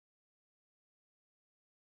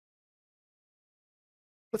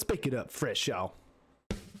Let's bake it up fresh, y'all.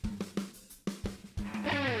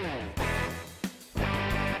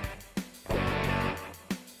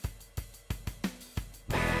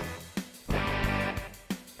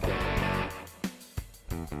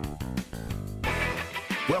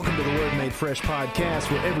 Welcome to the Word Made Fresh podcast,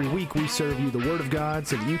 where every week we serve you the Word of God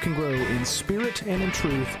so that you can grow in spirit and in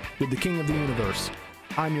truth with the King of the universe.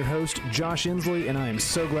 I'm your host, Josh Inslee, and I am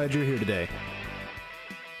so glad you're here today.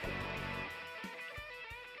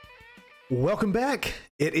 Welcome back.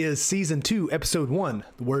 It is Season 2, Episode 1,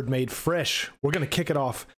 The Word Made Fresh. We're going to kick it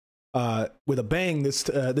off with a bang this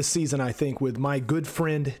season, I think, with my good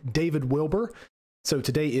friend, David Wilber. So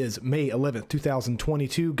today is May 11th,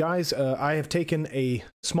 2022. Guys, I have taken a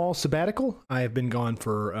small sabbatical. I have been gone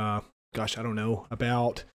for, I don't know,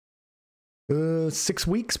 about 6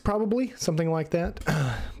 weeks, probably, something like that.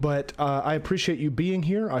 But I appreciate you being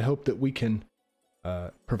here. I hope that we can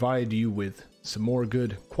provide you with some more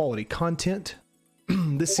good quality content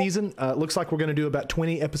this season. Looks like we're going to do about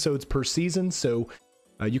 20 episodes per season, so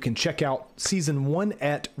you can check out Season 1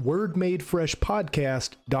 at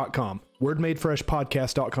wordmadefreshpodcast.com.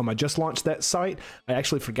 wordmadefreshpodcast.com. I just launched that site. I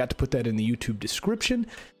actually forgot to put that in the YouTube description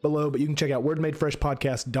below, but you can check out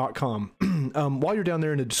wordmadefreshpodcast.com. While you're down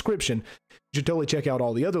there in the description, you should totally check out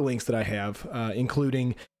all the other links that I have,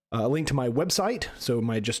 including a link to my website, so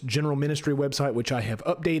my just general ministry website, which I have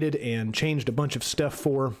updated and changed a bunch of stuff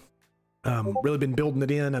for. Really been building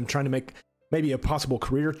it in. I'm trying to make maybe a possible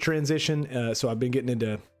career transition, so I've been getting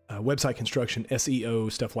into website construction,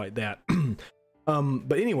 SEO, stuff like that.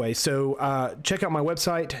 But anyway, so check out my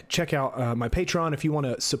website, check out my Patreon if you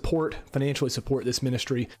want to financially support this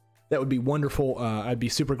ministry. That would be wonderful. I'd be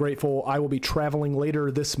super grateful. I will be traveling later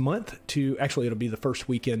this month it'll be the first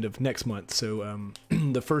weekend of next month. So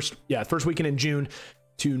the first weekend in June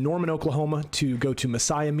to Norman, Oklahoma, to go to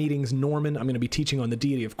Messiah Meetings Norman. I'm going to be teaching on the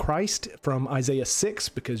deity of Christ from Isaiah 6,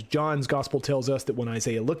 because John's gospel tells us that when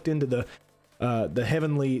Isaiah looked into the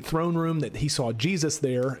heavenly throne room, that he saw Jesus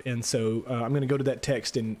there. And so I'm going to go to that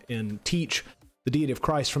text and teach the deity of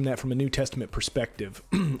Christ from a New Testament perspective.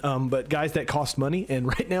 But guys, that costs money. And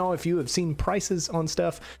right now, if you have seen prices on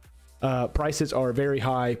stuff, prices are very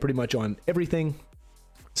high, pretty much on everything.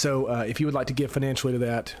 So if you would like to give financially to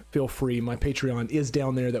that, feel free. My Patreon is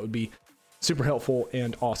down there. That would be super helpful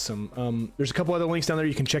and awesome. There's a couple other links down there.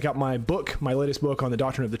 You can check out my latest book on the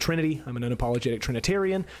doctrine of the Trinity. I'm an unapologetic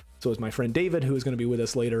Trinitarian. So is my friend David, who is going to be with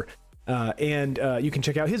us later. And you can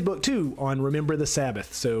check out his book too on Remember the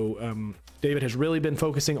Sabbath. So David has really been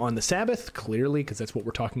focusing on the Sabbath, clearly, because that's what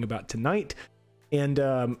we're talking about tonight. And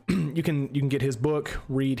you can get his book,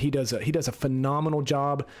 read. He does a phenomenal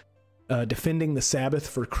job defending the Sabbath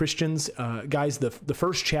for Christians. Guys, the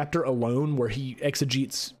first chapter alone, where he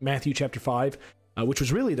exegetes Matthew chapter 5, which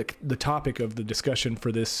was really the topic of the discussion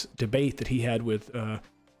for this debate that he had with RL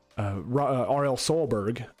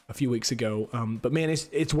Solberg a few weeks ago. But man,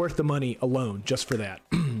 it's worth the money alone just for that.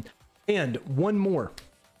 And one more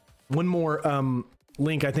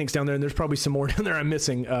link I think is down there, and there's probably some more down there I'm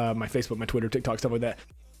missing. My Facebook, my Twitter, TikTok, stuff like that.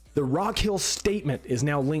 The Rock Hill Statement is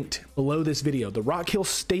now linked below this video. The Rock Hill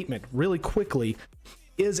Statement, really quickly,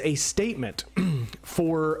 is a statement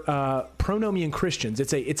for pronomian Christians.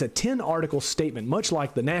 It's a 10-article statement, much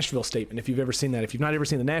like the Nashville Statement, if you've ever seen that. If you've not ever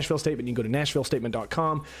seen the Nashville Statement, you can go to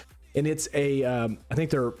nashvillestatement.com, and it's I think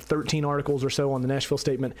there are 13 articles or so on the Nashville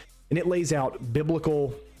Statement, and it lays out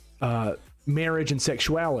biblical marriage and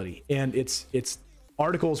sexuality, and it's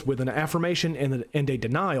articles with an affirmation and a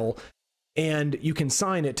denial. And you can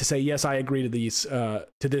sign it to say, yes, I agree to these, to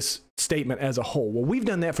this statement as a whole. Well, we've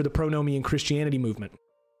done that for the pronomian Christianity movement.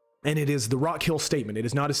 And it is the Rock Hill Statement. It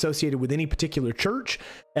is not associated with any particular church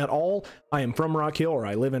at all. I am from Rock Hill, or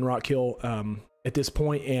I live in Rock Hill at this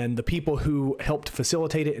point, and the people who helped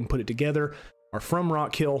facilitate it and put it together are from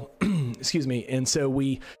Rock Hill. Excuse me. And so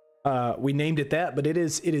we named it that, but it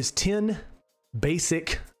is 10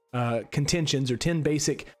 basic contentions, or 10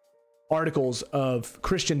 basic articles of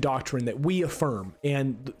Christian doctrine that we affirm,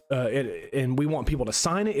 and we want people to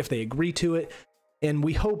sign it if they agree to it, and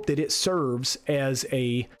we hope that it serves as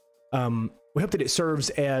a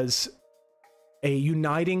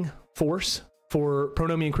uniting force for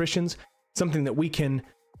pronomian Christians, something that we can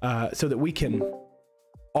so that we can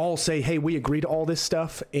all say, hey, we agree to all this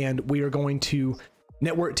stuff, and we are going to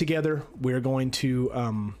network together. We're going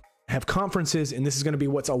to have conferences, and this is going to be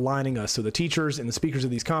what's aligning us. So the teachers and the speakers of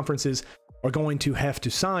these conferences are going to have to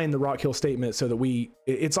sign the Rock Hill Statement, so that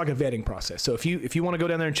it's like a vetting process. So if you want to go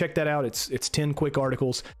down there and check that out, it's 10 quick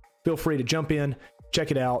articles. Feel free to jump in,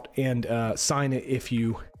 check it out, and sign it if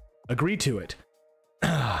you agree to it.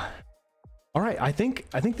 All right, I think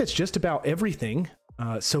that's just about everything.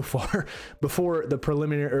 so far before the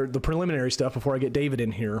preliminary stuff, before I get David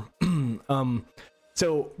in here.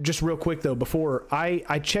 So just real quick though, before I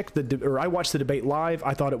watched the debate live,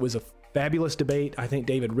 I thought it was a fabulous debate. I think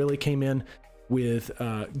David really came in with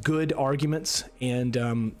good arguments, and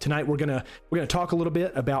tonight we're gonna talk a little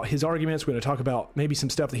bit about his arguments. We're gonna talk about maybe some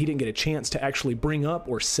stuff that he didn't get a chance to actually bring up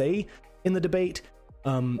or say in the debate,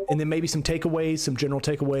 and then maybe some takeaways, some general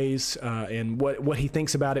takeaways, and what he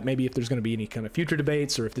thinks about it. Maybe if there's going to be any kind of future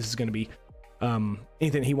debates, or if this is going to be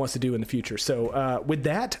anything he wants to do in the future. So with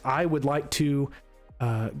that, I would like to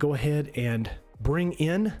go ahead and bring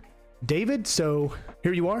in David. So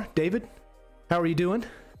here you are, David. How are you doing?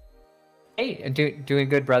 Hey, doing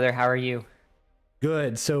good, brother. How are you?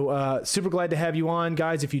 Good. So super glad to have you on,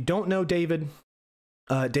 guys. If you don't know David,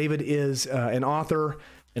 David is an author,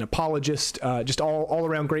 an apologist, just all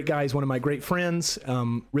around great guy. He's one of my great friends.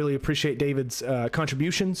 Really appreciate David's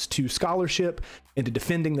contributions to scholarship and to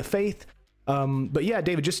defending the faith. But yeah,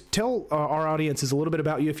 David, just tell our audiences a little bit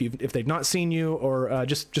about you if they've not seen you, or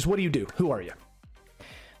just what do you do? Who are you?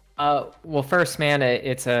 Well, first, man,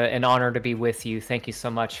 it's an honor to be with you. Thank you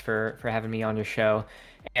so much for having me on your show.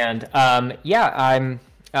 And yeah,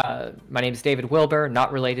 my name is David Wilber,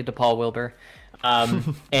 not related to Paul Wilber.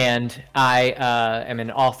 And I am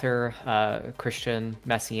an author, Christian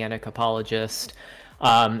Messianic apologist.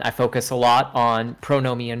 I focus a lot on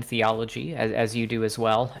pronomian theology, as you do as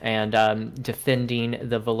well, and defending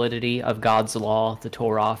the validity of God's law, the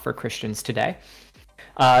Torah, for Christians today.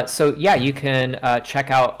 So yeah, you can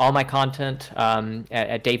check out all my content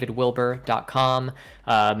at davidwilber.com.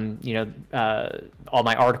 All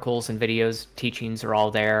my articles and videos, teachings are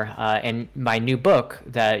all there. And my new book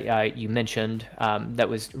that you mentioned that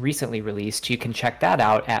was recently released, you can check that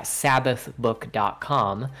out at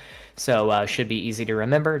sabbathbook.com. So should be easy to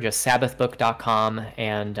remember, just sabbathbook.com.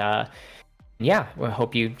 And yeah, I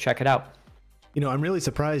hope you check it out. You know, I'm really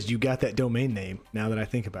surprised you got that domain name, now that I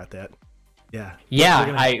think about that. Yeah.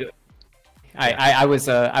 Yeah, I was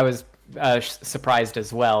surprised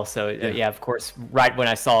as well. So yeah, of course, right when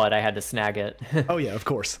I saw it, I had to snag it. Oh yeah, of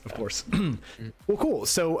course. Well, cool.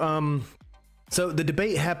 So so the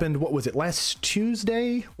debate happened. What was it? Last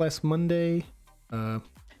Monday?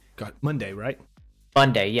 Monday, right?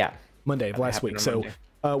 Monday, yeah. Monday of last week. So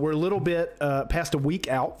we're a little bit past a week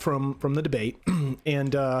out from the debate,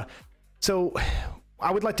 and so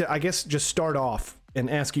I would like to, I guess, just start off and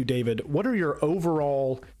ask you, David, what are your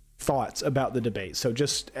overall thoughts about the debate? So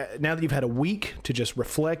just now that you've had a week to just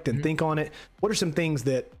reflect and think on it, what are some things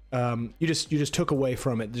that you just took away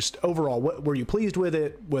from it? Just overall, what were you pleased with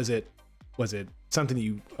it? Was it something that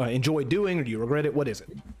you enjoyed doing, or do you regret it? What is it?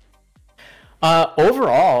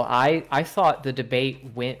 Overall, I thought the debate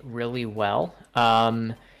went really well.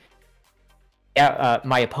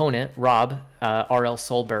 My opponent, Rob, RL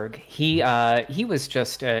Solberg, he was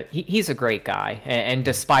just he's a great guy, and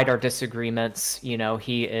despite our disagreements, you know,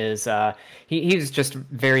 he was just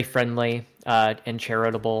very friendly and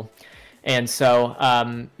charitable, and so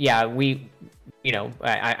yeah,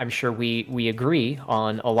 I'm sure we agree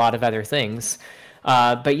on a lot of other things.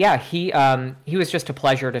 But yeah, he was just a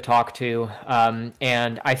pleasure to talk to,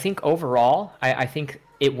 and I think overall, I think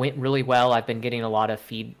it went really well. I've been getting a lot of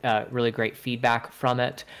really great feedback from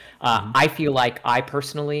it. I feel like I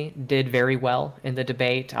personally did very well in the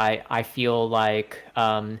debate. I feel like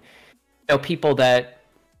people that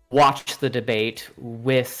watch the debate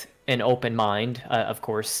with an open mind, of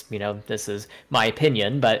course, this is my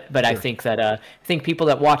opinion, but sure. I think that people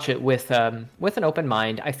that watch it with an open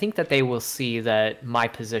mind, I think that they will see that my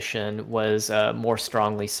position was more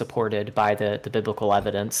strongly supported by the biblical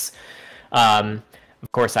evidence.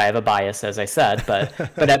 Of course, I have a bias, as I said, but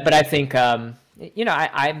I think I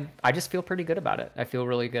just feel pretty good about it. I feel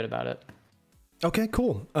really good about it. Okay,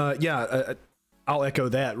 cool. Yeah, I'll echo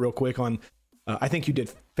that real quick. I think you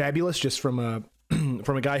did fabulous, just from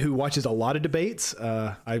a guy who watches a lot of debates.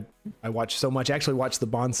 I watch so much. I actually watched the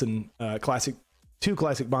Bonson two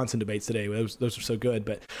classic Bonson debates today. Those are so good.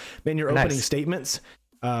 But man, your opening statements,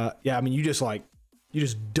 yeah, I mean, you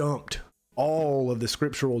just dumped all of the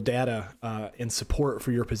scriptural data and support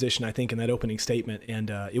for your position, I think, in that opening statement, and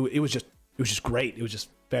it was just great. It was just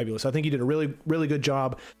fabulous. I think you did a really, really good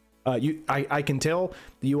job. I can tell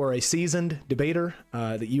that you are a seasoned debater,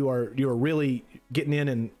 that you are really getting in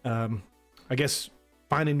and I guess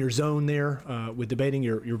finding your zone there with debating.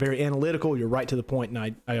 You're very analytical. You're right to the point,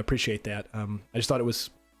 and I appreciate that. I just thought it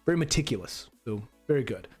was very meticulous, so very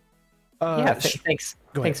good. Yeah, thanks.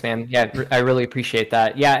 Thanks, man. Yeah, I really appreciate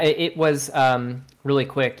that. Yeah, it was really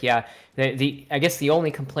quick. Yeah, I guess the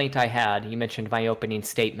only complaint I had, you mentioned my opening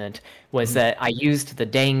statement, was that I used the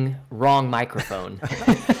dang wrong microphone.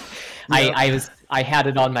 I had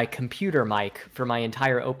it on my computer mic for my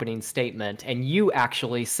entire opening statement, and you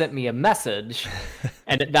actually sent me a message,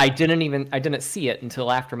 and I didn't see it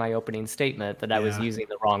until after my opening statement that I was using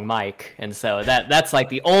the wrong mic, and so that's like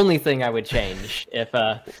the only thing I would change if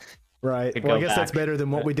right. Well, I guess that's better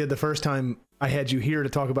than what we did the first time I had you here to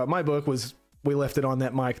talk about my book. Was we left it on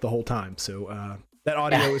that mic the whole time, so that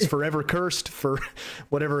audio is forever cursed for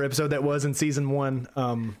whatever episode that was in season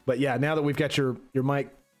 1. But yeah, now that we've got your mic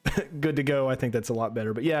good to go, I think that's a lot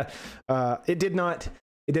better. But yeah, it did not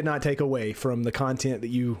take away from the content that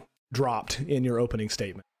you dropped in your opening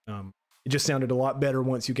statement. It just sounded a lot better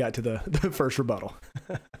once you got to the first rebuttal.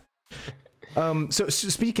 So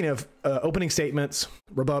speaking of opening statements,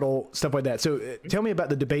 rebuttal, stuff like that. So tell me about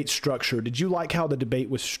the debate structure. Did you like how the debate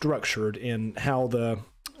was structured and how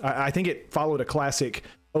I think it followed a classic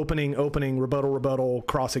opening, rebuttal,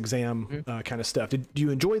 cross-exam kind of stuff. Do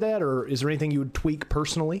you enjoy that, or is there anything you would tweak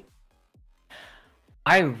personally?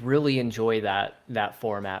 I really enjoy that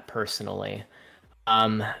format personally.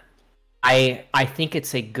 I think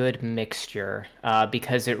it's a good mixture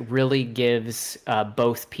because it really gives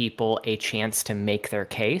both people a chance to make their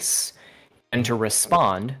case and to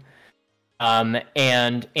respond.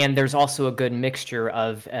 And there's also a good mixture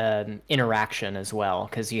of interaction as well,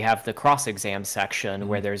 because you have the cross-exam section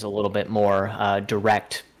where there's a little bit more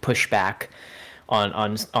direct pushback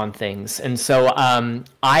on things. And so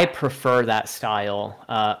I prefer that style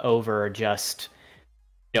over just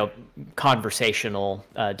conversational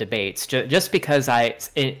debates, just because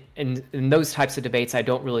in those types of debates, I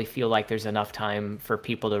don't really feel like there's enough time for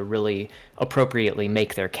people to really appropriately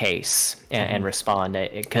make their case and respond,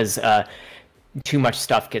 because too much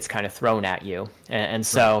stuff gets kind of thrown at you. And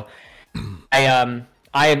so I'm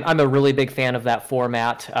a really big fan of that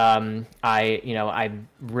format. I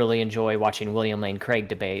really enjoy watching William Lane Craig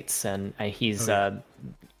debates, and he's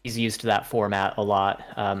used that format a lot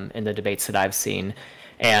in the debates that I've seen.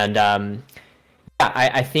 And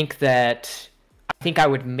I think I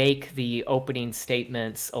would make the opening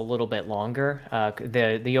statements a little bit longer.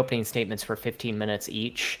 The opening statements were 15 minutes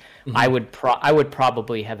each. I would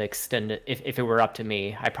probably have extended, if it were up to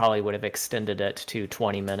me, I probably would have extended it to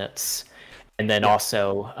 20 minutes, and then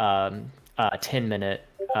also 10-minute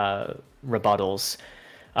rebuttals.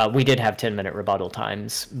 We did have 10-minute rebuttal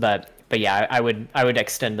times, but yeah, I would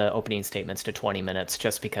extend the opening statements to 20 minutes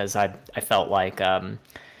just because I felt like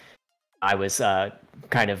I was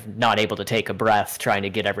kind of not able to take a breath trying to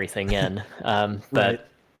get everything in. But right.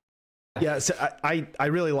 Yeah, so I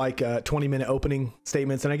really like 20-minute opening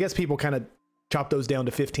statements, and I guess people kind of chop those down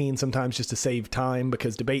to 15 sometimes just to save time,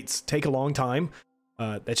 because debates take a long time.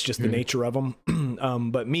 That's just the nature of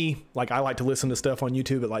them. But me, I like to listen to stuff on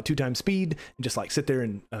YouTube at 2 times speed and just sit there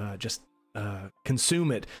and just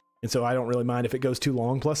consume it. And so I don't really mind if it goes too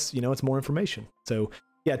long. Plus, it's more information. So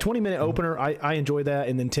yeah, 20-minute opener, I enjoy that,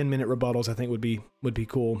 and then 10-minute rebuttals I think would be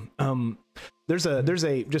cool. There's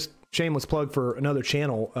a just shameless plug for another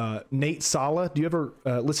channel, Nate Sala. Do you ever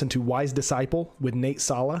listen to Wise Disciple with Nate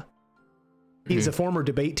Sala? He's a former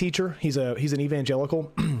debate teacher. He's an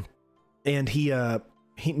evangelical, and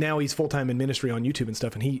now he's full-time in ministry on YouTube and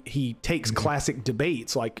stuff, and he takes classic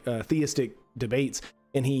debates, theistic debates,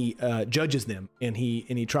 and he judges them, and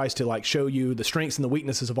he tries to show you the strengths and the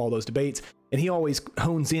weaknesses of all those debates. And he always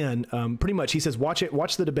hones in, pretty much he says, watch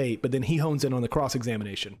the debate, but then he hones in on the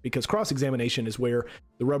cross-examination, because cross-examination is where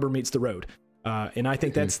the rubber meets the road. And I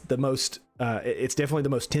think that's the most, it's definitely the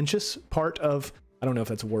most tensious part of, I don't know if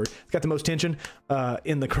that's a word, it's got the most tension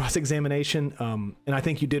in the cross-examination. And I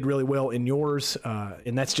think you did really well in yours.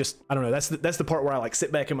 And that's just, I don't know, that's the part where I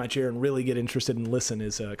sit back in my chair and really get interested and listen,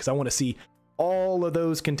 is because I want to see all of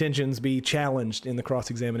those contentions be challenged in the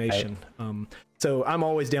cross-examination. Right. So I'm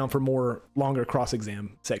always down for longer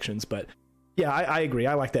cross-exam sections, but yeah, I agree.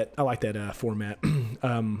 I like that format.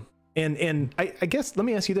 And I guess, let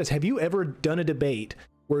me ask you this. Have you ever done a debate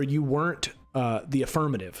where you weren't the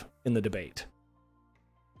affirmative in the debate?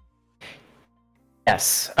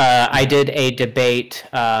 Yes. I did a debate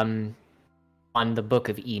on the Book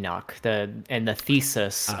of Enoch, the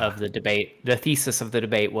thesis of the debate. The thesis of the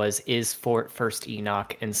debate was, is First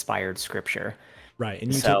Enoch inspired scripture? Right,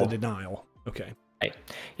 and you took the denial. Okay. Right.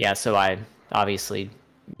 Yeah. So I obviously,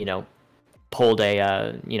 pulled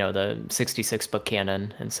the 66 book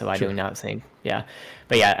canon, and so I do not think. Yeah,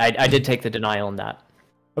 but yeah, I did take the denial in that.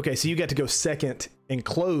 Okay, so you got to go second and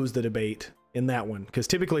close the debate in that one, because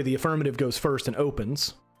typically the affirmative goes first and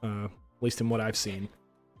opens. at least in what I've seen.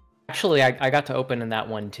 Actually, I got to open in that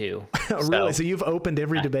one too. Really? So you've opened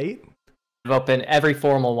every debate? I've opened every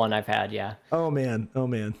formal one I've had, yeah. Oh man.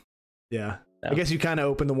 Yeah. I guess you kind of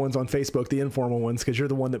open the ones on Facebook, the informal ones, because you're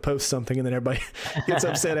the one that posts something and then everybody gets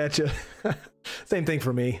upset at you. Same thing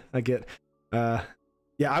for me. I get, yeah,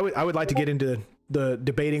 I would like to get into the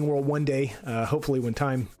debating world one day. Hopefully when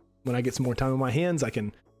I get some more time on my hands, I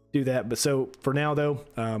can do that. But so for now though,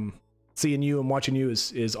 seeing you and watching you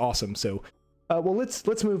is awesome. So, well,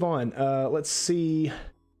 let's move on. Let's see.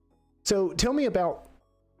 So tell me about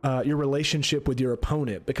your relationship with your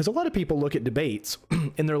opponent, because a lot of people look at debates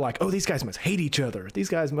and they're like, oh, these guys must hate each other. These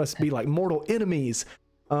guys must be like mortal enemies.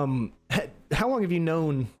 How long have you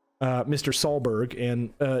known Mr. Solberg,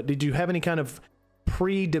 and did you have any kind of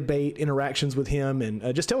pre-debate interactions with him?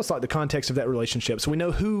 And just tell us like the context of that relationship so we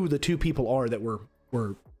know who the two people are that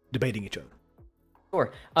were debating each other.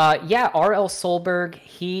 Sure. Yeah, RL Solberg,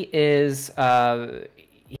 he's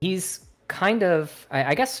kind of,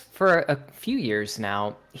 I guess for a few years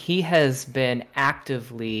now, he has been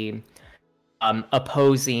actively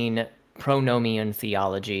opposing pronomian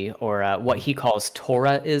theology, or what he calls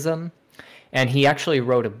Torahism, and he actually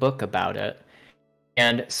wrote a book about it.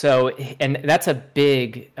 And so, and that's a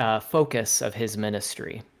big focus of his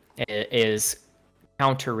ministry, is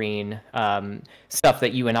countering stuff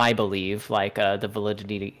that you and I believe, like the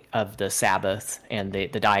validity of the Sabbath and the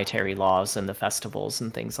dietary laws and the festivals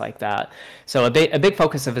and things like that. So a big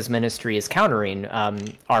focus of his ministry is countering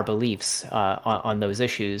our beliefs on those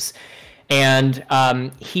issues. And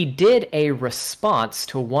he did a response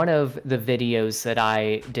to one of the videos that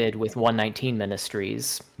I did with 119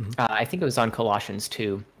 Ministries. Mm-hmm. I think it was on Colossians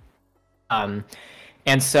 2.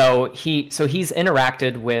 And so he's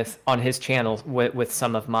interacted with on his channel with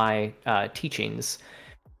some of my teachings,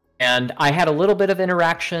 and I had a little bit of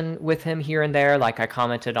interaction with him here and there. Like I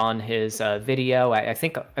commented on his video. I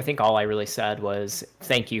think all I really said was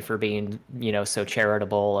thank you for being so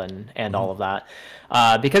charitable and mm-hmm. all of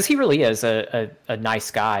that, because he really is a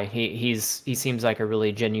nice guy. He seems like a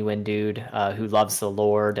really genuine dude who loves the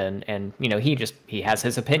Lord, and he has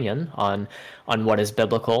his opinion on what is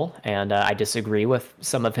biblical, and I disagree with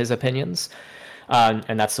some of his opinions,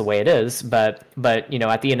 and that's the way it is. But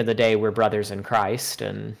at the end of the day, we're brothers in Christ,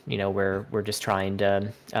 and we're just trying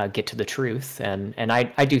to get to the truth, and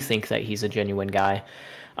I do think that he's a genuine guy.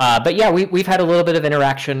 But yeah, we've had a little bit of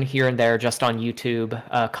interaction here and there, just on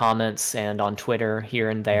YouTube comments and on Twitter here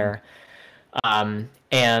and there,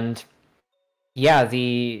 and yeah,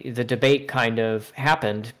 the debate kind of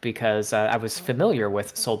happened because I was familiar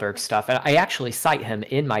with Solberg's stuff, and I actually cite him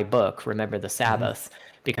in my book, Remember the Sabbath,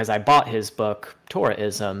 because I bought his book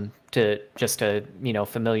Torahism to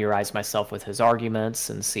familiarize myself with his arguments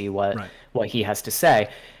and see what he has to say.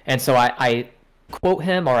 And so I quote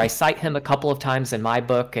him, or I cite him a couple of times in my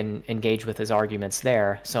book and engage with his arguments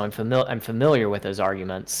there. So I'm familiar with his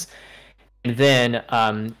arguments. And then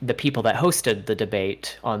the people that hosted the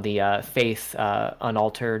debate on the Faith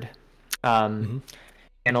Unaltered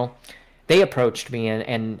channel, they approached me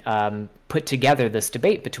and put together this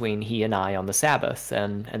debate between he and I on the Sabbath,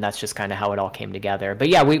 and that's just kind of how it all came together. But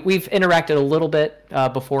yeah, we've interacted a little bit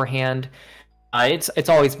beforehand. It's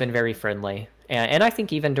always been very friendly, and I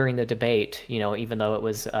think even during the debate, even though it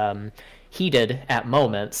was heated at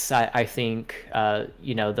moments, I think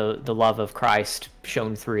the love of Christ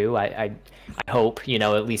shone through. I hope,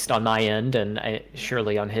 at least on my end, and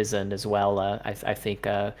surely on his end as well. I think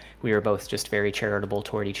we were both just very charitable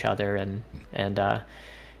toward each other, and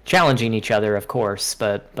challenging each other, of course,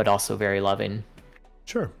 but also very loving.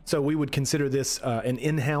 Sure. So we would consider this an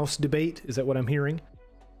in-house debate. Is that what I'm hearing?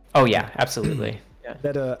 Oh yeah, absolutely. Yeah.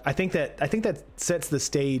 That I think that sets the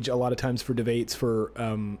stage a lot of times for debates for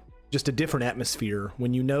just a different atmosphere.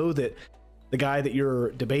 When you know that the guy that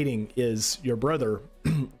you're debating is your brother,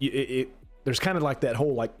 there's kind of like that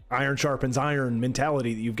whole like iron sharpens iron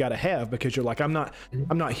mentality that you've got to have, because you're like, I'm not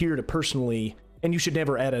here to personally, and you should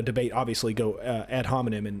never at a debate obviously go ad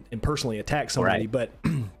hominem and personally attack somebody, right.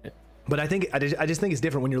 But I just think it's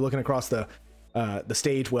different when you're looking across the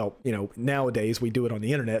stage. Well, nowadays we do it on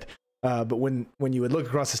the internet. But when you would look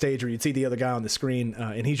across the stage, or you'd see the other guy on the screen,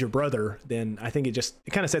 and he's your brother, then I think it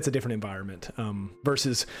kind of sets a different environment,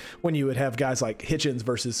 versus when you would have guys like Hitchens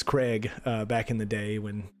versus Craig back in the day,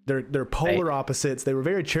 when they're polar opposites. They were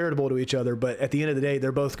very charitable to each other, but at the end of the day,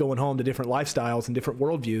 they're both going home to different lifestyles and different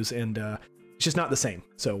worldviews, and it's just not the same.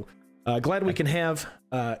 So glad we can have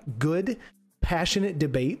good, passionate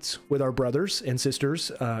debates with our brothers and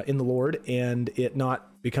sisters in the Lord, and it not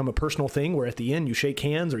become a personal thing where at the end you shake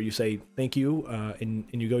hands or you say thank you and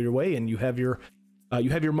you go your way and you have your You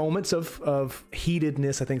have your moments of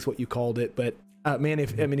heatedness, I think is what you called it. But man,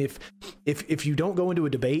 if you don't go into a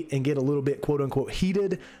debate and get a little bit quote unquote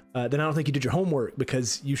heated, then I don't think you did your homework,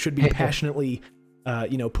 because you should be passionately,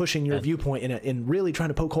 pushing your viewpoint and really trying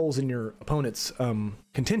to poke holes in your opponent's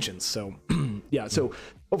contentions. So yeah, so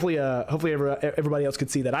hopefully everybody else could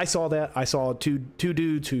see that. I saw that. I saw two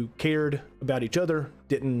dudes who cared about each other,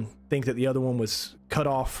 didn't think that the other one was cut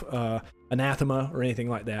off, anathema or anything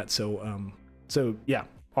like that. So so yeah,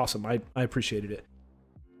 awesome. I appreciated it.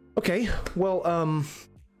 Okay, well,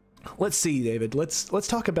 let's see, David. Let's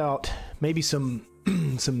talk about maybe some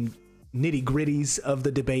some nitty gritties of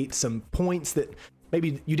the debate, some points that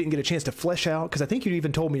maybe you didn't get a chance to flesh out, because I think you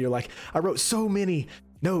even told me, you're like, I wrote so many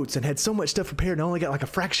notes and had so much stuff prepared, and I only got like a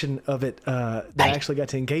fraction of it that I actually got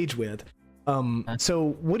to engage with.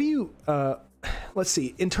 So what do you? Let's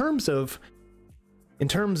see. In terms of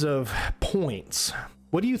points,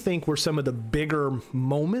 what do you think were some of the bigger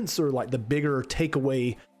moments, or like the bigger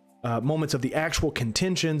takeaway moments of the actual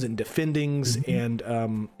contentions and defendings,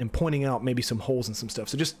 and pointing out maybe some holes and some stuff?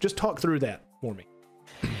 So just talk through that for me.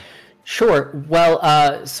 Sure.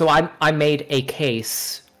 Well, so I made a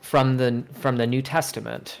case from the New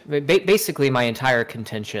Testament. Basically, my entire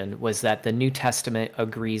contention was that the New Testament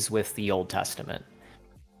agrees with the Old Testament.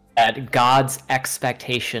 That God's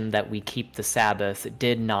expectation that we keep the Sabbath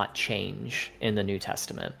did not change in the New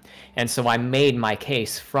Testament. And so I made my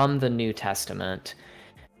case from the New Testament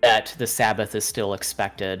that the Sabbath is still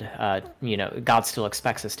expected. God still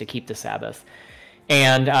expects us to keep the Sabbath.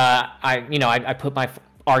 And I put my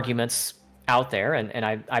arguments out there, and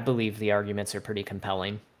I believe the arguments are pretty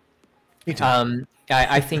compelling.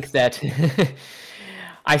 I think that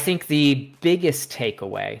I think the biggest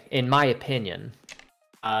takeaway, in my opinion,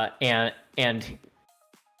 I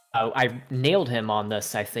nailed him on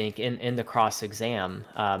this, I think, in the cross exam.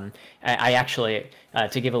 I actually,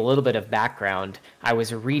 to give a little bit of background, I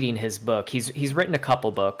was reading his book. He's written a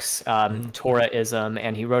couple books, Torahism,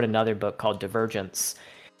 and he wrote another book called Divergence.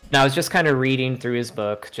 And I was just kind of reading through his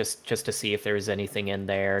book just to see if there was anything in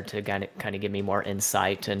there to kind of give me more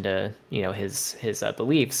insight into his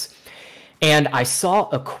beliefs. And I saw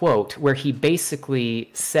a quote where he basically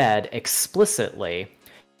said explicitly,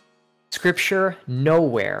 Scripture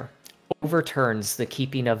nowhere overturns the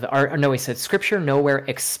keeping of he said Scripture nowhere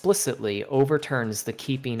explicitly overturns the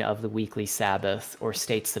keeping of the weekly Sabbath or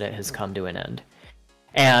states that it has come to an end.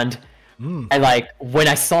 And when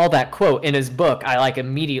I saw that quote in his book, I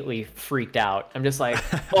immediately freaked out. I'm just like,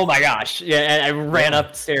 oh my gosh. Yeah, and I ran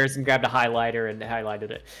upstairs and grabbed a highlighter and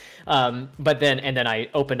highlighted it. But then I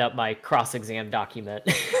opened up my cross-exam document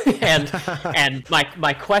and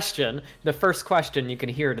my question, the first question, you can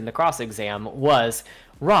hear it in the cross-exam, was,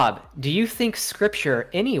 Rob, do you think Scripture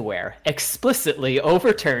anywhere explicitly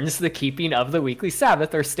overturns the keeping of the weekly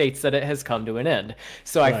Sabbath or states that it has come to an end?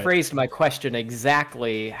 So I phrased my question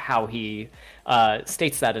exactly how he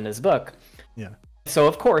states that in his book. Yeah. So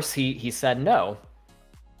of course he said no.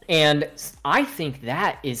 And I think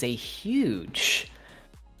that is a huge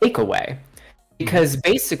takeaway, because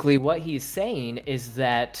basically what he's saying is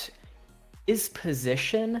that his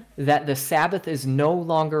position that the Sabbath is no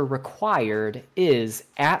longer required is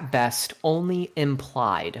at best only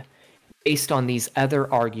implied based on these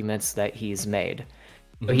other arguments that he's made.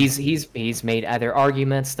 So he's made other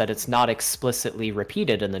arguments that it's not explicitly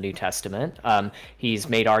repeated in the New Testament. He's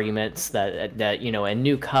made arguments that a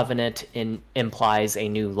new covenant implies a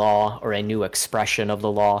new law, or a new expression of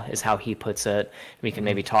the law, is how he puts it. We can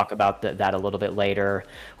maybe talk about that a little bit later,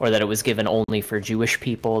 or that it was given only for Jewish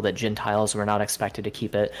people, that Gentiles were not expected to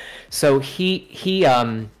keep it. So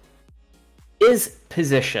his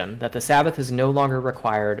position that the Sabbath is no longer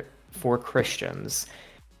required for Christians,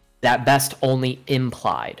 that best only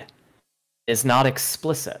implied, is not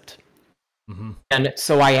explicit. And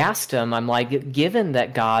so I asked him, I'm like, given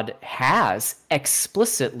that God has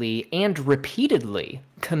explicitly and repeatedly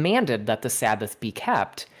commanded that the Sabbath be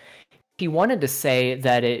kept, if he wanted to say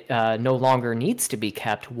that it no longer needs to be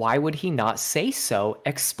kept, why would he not say so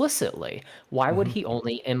explicitly? Why would he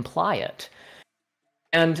only imply it?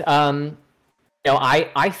 And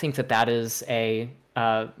I think that is a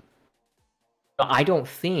I don't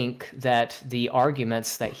think that the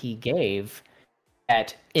arguments that he gave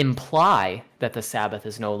that imply that the Sabbath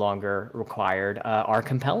is no longer required are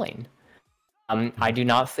compelling. I do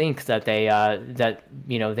not think that they're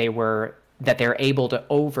able to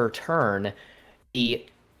overturn the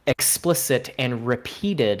explicit and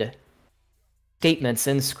repeated statements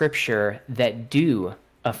in Scripture that do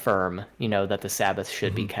affirm, that the Sabbath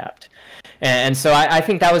should be kept. And so I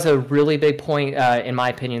think that was a really big point, in my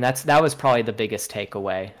opinion. That was probably the biggest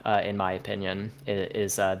takeaway, in my opinion,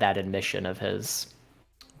 is that admission of his.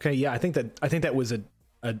 Okay, yeah, I think that was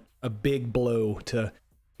a big blow to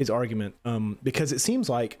his argument, because it seems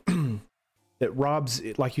like that Rob's,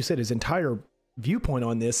 like you said, his entire viewpoint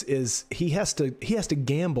on this is he has to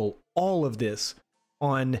gamble all of this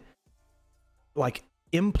on like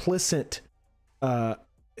implicit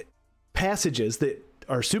passages that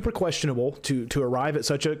are super questionable to arrive at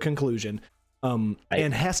such a conclusion,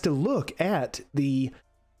 and has to look at the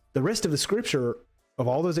rest of the scripture of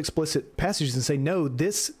all those explicit passages and say, no,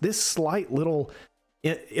 this slight little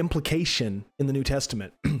implication in the New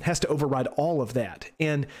Testament has to override all of that.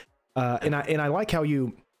 And I like how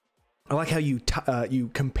you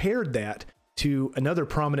compared that to another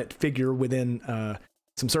prominent figure within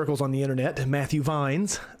some circles on the internet, Matthew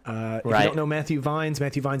Vines. If you don't know Matthew Vines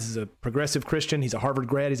is a progressive Christian. He's a Harvard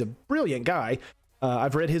grad. He's a brilliant guy.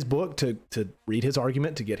 I've read his book to read his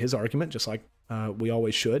argument, to get his argument, just like we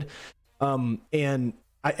always should. And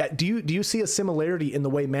do you see a similarity in the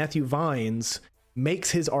way Matthew Vines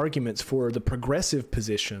makes his arguments for the progressive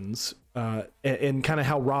positions, and kind of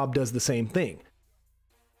how Rob does the same thing?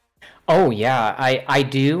 Oh yeah, I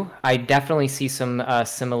do. I definitely see some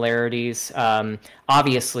similarities.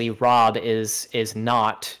 Obviously, Rob is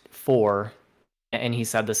not for, and he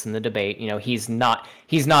said this in the debate. He's not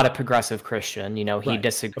a progressive Christian. He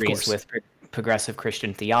disagrees with progressive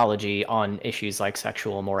Christian theology on issues like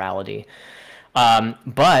sexual morality.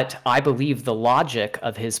 But I believe the logic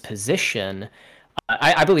of his position.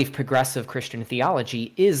 I believe progressive Christian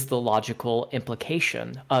theology is the logical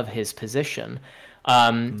implication of his position.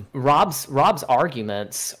 Rob's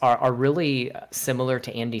arguments are really similar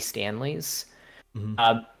to Andy Stanley's.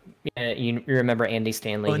 You remember Andy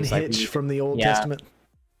Stanley? Unhitched from the Old Testament.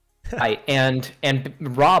 And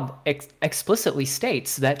Rob explicitly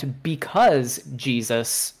states that because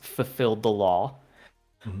Jesus fulfilled the law,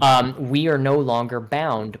 we are no longer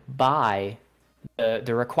bound by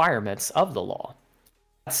the requirements of the law.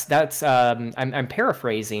 That's I'm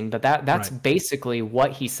paraphrasing, but that's basically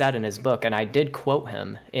what he said in his book, and I did quote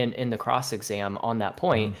him in the cross exam on that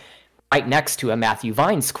point, right next to a Matthew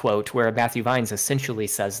Vines quote, where Matthew Vines essentially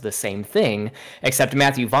says the same thing, except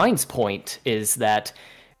Matthew Vines' point is that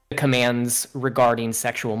the commands regarding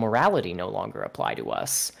sexual morality no longer apply to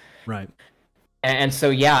us. Right. And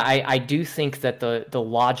so, yeah, I do think that the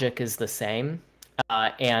logic is the same.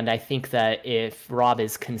 And I think that if Rob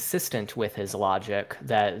is consistent with his logic,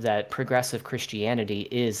 that progressive Christianity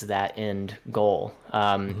is that end goal.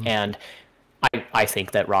 And I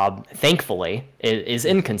think that Rob, thankfully, is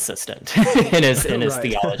inconsistent in his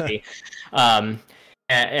theology.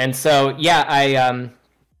 And so, yeah,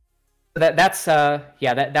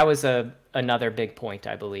 that was another big point,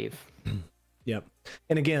 I believe. Yep.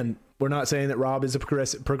 And again, we're not saying that Rob is a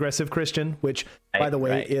progressive Christian, which, by the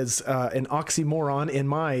way, is an oxymoron in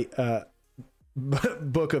my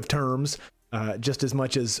book of terms, just as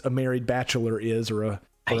much as a married bachelor is, or a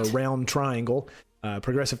round triangle.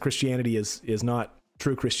 Progressive Christianity is not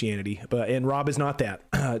true Christianity, and Rob is not that.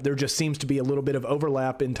 There just seems to be a little bit of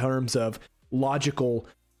overlap in terms of logical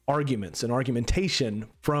arguments and argumentation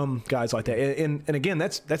from guys like that. And again,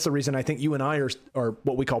 that's the reason I think you and I are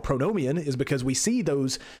what we call pronomian, is because we see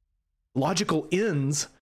those logical ends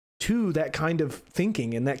to that kind of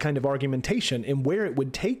thinking and that kind of argumentation and where it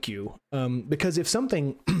would take you. Because if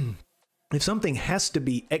something has to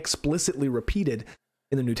be explicitly repeated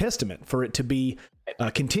in the New Testament for it to be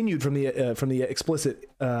continued from the explicit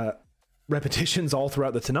repetitions all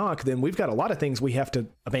throughout the Tanakh, then we've got a lot of things we have to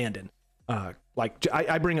abandon. Like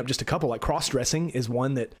I bring up just a couple, like cross-dressing is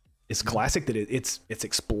one that is classic, that it's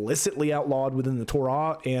explicitly outlawed within the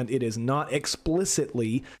Torah, and it is not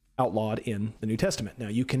explicitly outlawed in the New Testament. Now,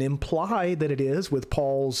 you can imply that it is with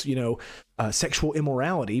Paul's, sexual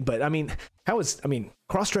immorality, but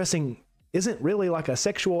cross-dressing isn't really like a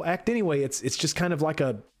sexual act anyway. It's just kind of like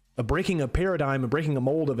a breaking a paradigm, a breaking a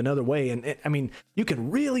mold of another way. And you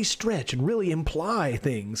can really stretch and really imply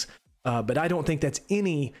things, but I don't think that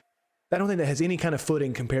has any kind of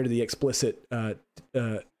footing compared to the explicit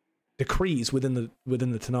decrees within the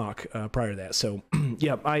Tanakh prior to that. So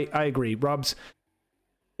yeah, I agree. Rob's,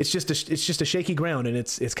 it's just a shaky ground, and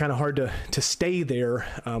it's kind of hard to stay there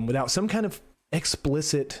without some kind of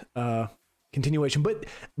explicit continuation.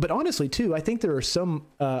 But honestly, too, I think there are some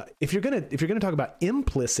if you're gonna talk about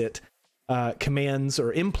implicit commands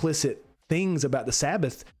or implicit things about the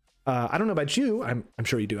Sabbath. I don't know about you. I'm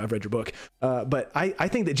sure you do. I've read your book. But I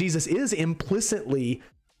think that Jesus is implicitly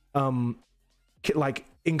like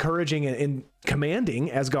encouraging and commanding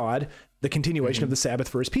as God the continuation of the Sabbath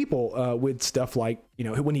for his people with stuff like,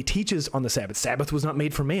 when he teaches on the Sabbath, Sabbath was not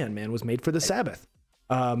made for man, man was made for the Sabbath.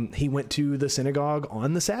 He went to the synagogue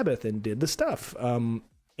on the Sabbath and did the stuff. And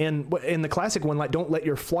the classic one, like, don't let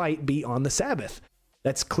your flight be on the Sabbath.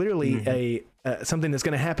 That's clearly something that's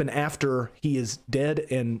going to happen after he is dead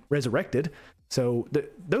and resurrected. So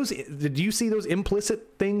did you see those implicit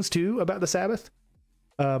things too about the Sabbath?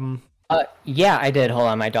 Yeah, I did. Hold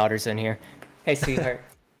on, my daughter's in here. Hey, sweetheart.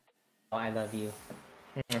 Oh, I love you.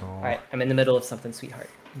 All right, I'm in the middle of something, sweetheart.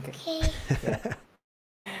 Okay. Yeah.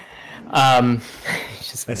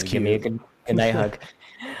 Just That's give me a good night hug.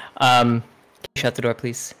 Can you shut the door,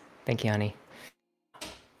 please? Thank you, honey.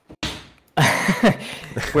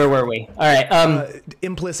 Where were we? All right.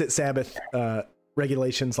 Implicit Sabbath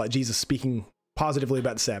regulations, like Jesus speaking positively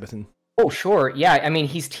about the Sabbath. Oh, sure. Yeah. I mean,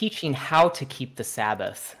 he's teaching how to keep the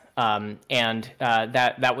Sabbath.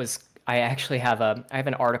 That was, I actually have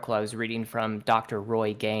an article I was reading from Dr.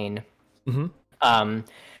 Roy Gain,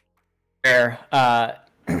 where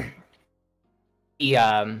he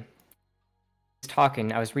was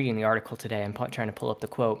talking. I was reading the article today. I'm trying to pull up the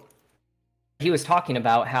quote. He was talking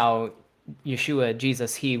about how Yeshua,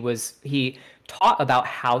 Jesus, he taught about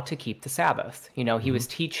how to keep the Sabbath. He was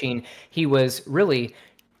teaching. He was really,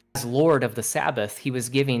 as Lord of the Sabbath, he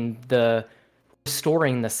was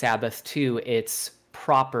restoring the Sabbath to its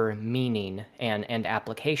proper meaning and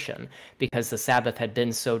application, because the Sabbath had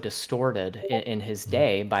been so distorted in his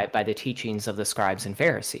day by the teachings of the scribes and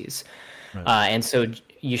Pharisees. Right. And so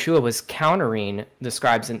Yeshua was countering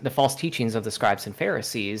the false teachings of the scribes and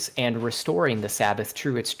Pharisees and restoring the Sabbath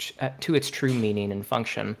to its true meaning and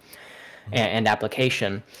function and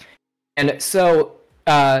application. And so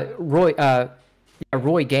Roy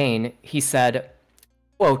Gain, he said,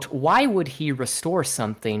 quote, "Why would he restore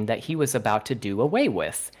something that he was about to do away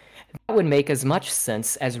with? That would make as much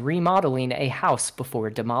sense as remodeling a house before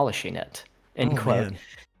demolishing it." End quote. Man.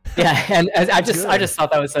 Yeah, and I just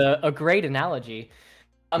thought that was a great analogy.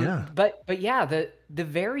 But yeah, the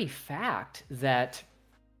very fact that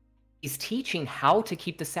he's teaching how to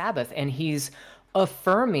keep the Sabbath, and he's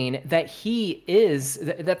affirming that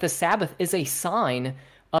that the Sabbath is a sign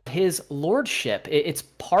of his lordship. It's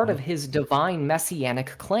part of his divine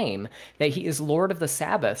messianic claim that he is Lord of the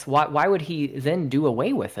Sabbath. Why would he then do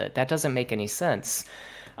away with it? That doesn't make any sense.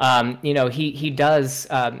 He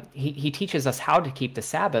teaches us how to keep the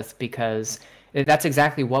Sabbath because that's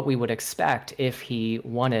exactly what we would expect if he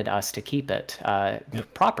wanted us to keep it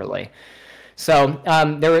properly. So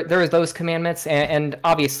there are those commandments, and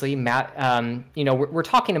obviously, Matt, we're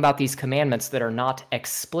talking about these commandments that are not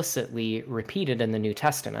explicitly repeated in the New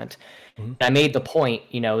Testament. Mm-hmm. I made the point,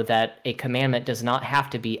 that a commandment does not have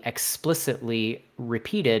to be explicitly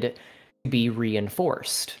repeated to be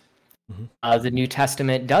reinforced. Mm-hmm. The New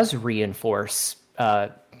Testament does reinforce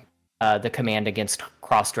the command against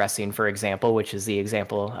cross-dressing, for example, which is the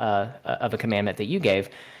example of a commandment that you gave,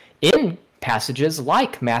 in passages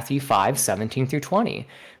like Matthew 5:17-20,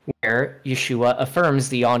 where Yeshua affirms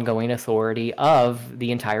the ongoing authority of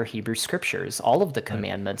the entire Hebrew Scriptures. All of the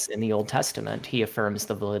commandments in the Old Testament, he affirms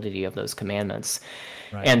the validity of those commandments.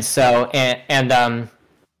 Right. And so, and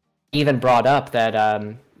even brought up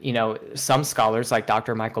that, some scholars like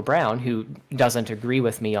Dr. Michael Brown, who doesn't agree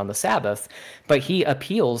with me on the Sabbath, but he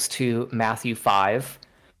appeals to Matthew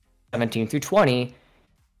 5:17-20,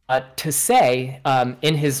 to say,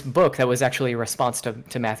 in his book, that was actually a response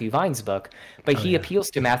to Matthew Vine's book, but he appeals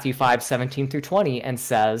to Matthew 5:17-20 and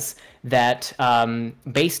says that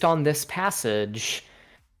based on this passage,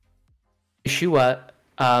 Yeshua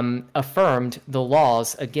affirmed the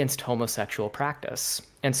laws against homosexual practice.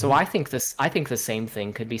 And so I think the same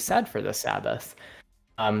thing could be said for the Sabbath.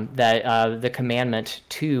 That the commandment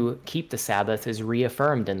to keep the Sabbath is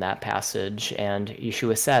reaffirmed in that passage, and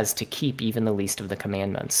Yeshua says to keep even the least of the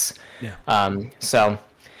commandments. Yeah.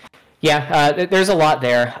 There's a lot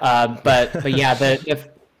there, but yeah, if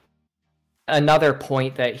another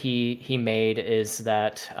point that he made is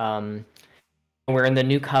that we're in the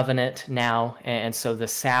new covenant now, and so the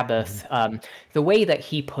Sabbath, the way that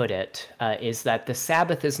he put it is that the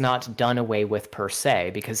Sabbath is not done away with per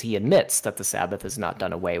se, because he admits that the Sabbath is not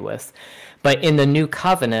done away with. But in the new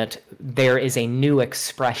covenant, there is a new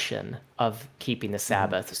expression of keeping the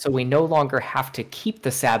Sabbath. So we no longer have to keep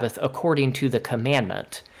the Sabbath according to the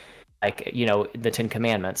commandment, like, the Ten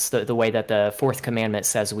Commandments, the way that the fourth commandment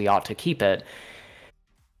says we ought to keep it.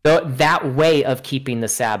 That way of keeping the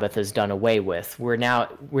Sabbath is done away with. We're now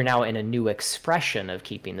in a new expression of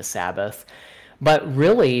keeping the Sabbath, but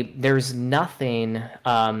really there's nothing.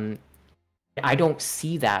 I don't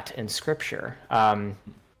see that in Scripture.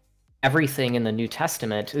 everything in the New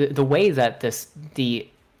Testament, the way that the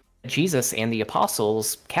Jesus and the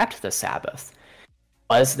apostles kept the Sabbath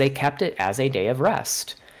was they kept it as a day of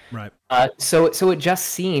rest. Right. So it just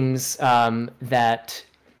seems that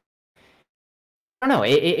I don't know.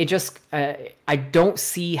 It just I don't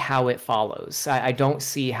see how it follows. I don't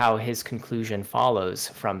see how his conclusion follows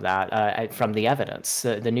from that from the evidence.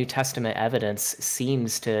 The New Testament evidence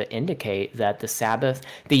seems to indicate that the Sabbath,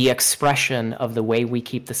 the expression of the way we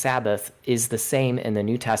keep the Sabbath, is the same in the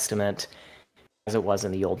New Testament as it was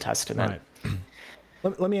in the Old Testament.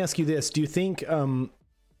 Right. Let me ask you this: do you think?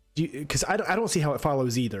 Because I don't see how it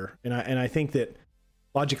follows either, and I think that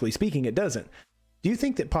logically speaking, it doesn't. Do you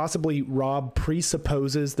think that possibly Rob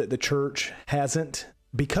presupposes that the church hasn't,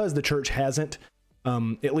 because the church hasn't,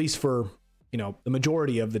 at least for the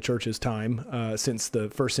majority of the church's time since the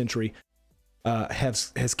first century,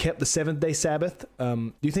 has kept the seventh-day Sabbath?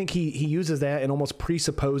 Do you think he uses that and almost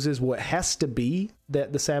presupposes what has to be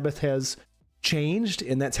that the Sabbath has changed,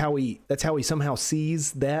 and that's how he somehow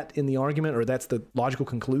sees that in the argument, or that's the logical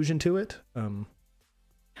conclusion to it?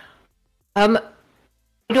 I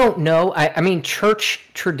don't know. I mean, church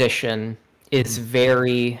tradition is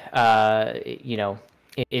very,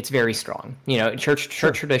 it's very strong. Church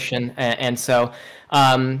tradition, and so,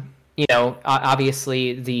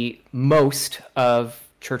 obviously, the most of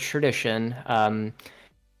church tradition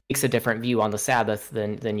takes a different view on the Sabbath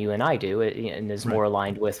than you and I do, and is more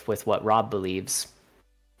aligned with what Rob believes.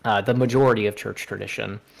 The majority of church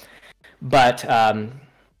tradition, but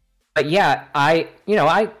yeah, I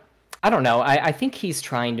don't know. I think he's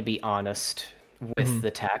trying to be honest with the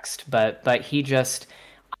text, but I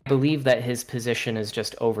believe that his position is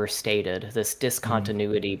just overstated. This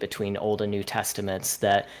discontinuity between Old and New Testaments,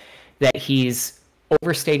 that he's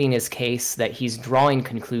overstating his case, that he's drawing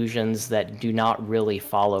conclusions that do not really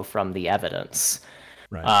follow from the evidence.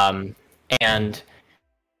 Right. And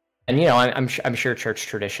I'm sure church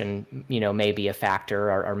tradition, may be a factor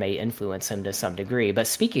or may influence him to some degree. But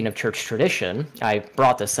speaking of church tradition, I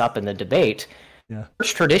brought this up in the debate. Yeah.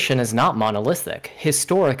 Church tradition is not monolithic.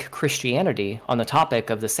 Historic Christianity on the topic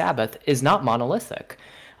of the Sabbath is not monolithic.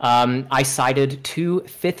 I cited two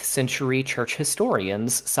 5th century church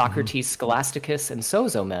historians, Socrates, Scholasticus, and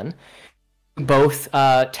Sozomen, both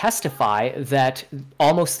testify that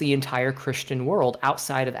almost the entire Christian world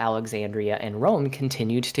outside of Alexandria and Rome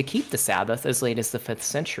continued to keep the Sabbath as late as the 5th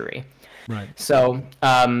century. Right. So,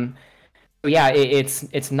 yeah,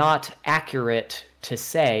 it's not accurate to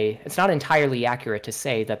say, it's not entirely accurate to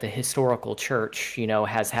say that the historical church,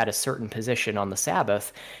 has had a certain position on the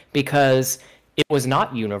Sabbath, because it was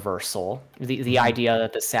not universal. The idea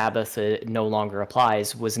that the Sabbath no longer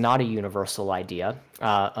applies was not a universal idea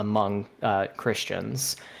among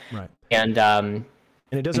Christians. Right. And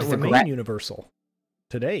it doesn't remain universal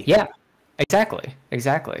today. Yeah, exactly.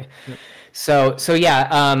 Yep. So yeah,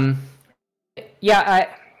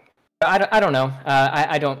 I don't know.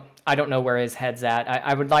 I don't know where his head's at.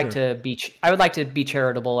 I would like to be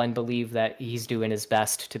charitable and believe that he's doing his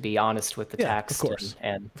best to be honest with the text. Of course.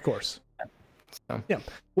 Of course. So. Yeah.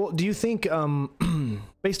 Well, do you think,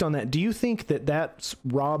 based on that, do you think that that's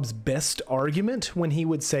Rob's best argument when he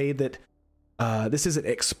would say that this isn't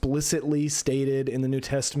explicitly stated in the New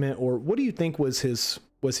Testament, or what do you think was his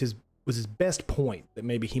best point that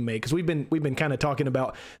maybe he made? Because we've been kind of talking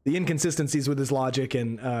about the inconsistencies with his logic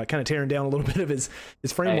and kind of tearing down a little bit of his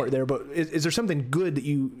framework there. But is there something good that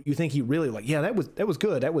you think he really like? Yeah, that was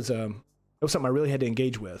good. That was something I really had to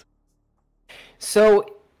engage with.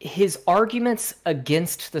 So his arguments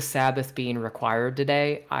against the Sabbath being required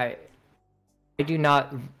today, I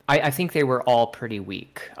think they were all pretty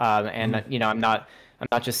weak. And I'm not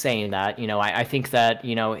just saying that. I think that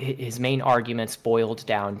his main arguments boiled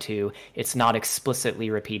down to, it's not explicitly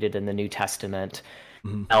repeated in the New Testament.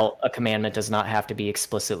 Well, a commandment does not have to be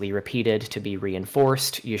explicitly repeated to be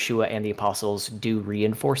reinforced. Yeshua and the apostles do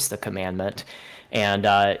reinforce the commandment, and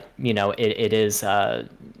it is.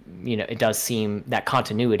 It does seem that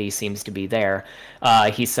continuity seems to be there.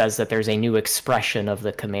 He says that there's a new expression of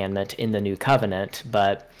the commandment in the new covenant,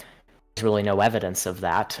 but there's really no evidence of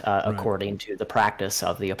that according to the practice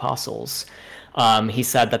of the apostles. He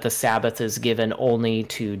said that the Sabbath is given only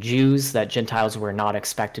to Jews, that Gentiles were not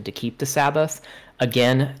expected to keep the Sabbath.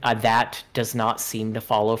 Again, that does not seem to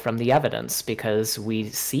follow from the evidence, because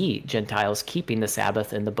we see Gentiles keeping the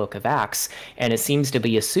Sabbath in the book of Acts, and it seems to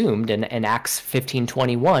be assumed in Acts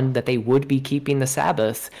 15:21 that they would be keeping the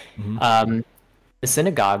Sabbath the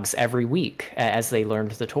synagogues every week as they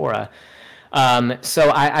learned the Torah.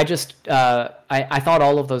 So I thought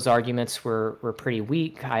all of those arguments were pretty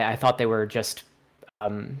weak. I thought they were just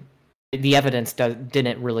the evidence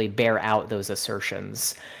didn't really bear out those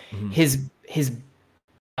assertions. His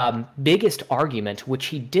biggest argument, which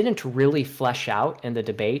he didn't really flesh out in the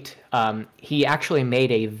debate, he actually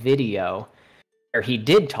made a video where he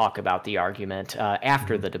did talk about the argument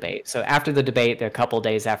after the debate. So after the debate, a couple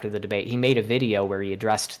days after the debate, he made a video where he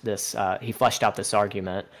addressed this, he fleshed out this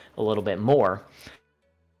argument a little bit more.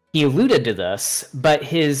 He alluded to this, but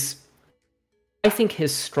I think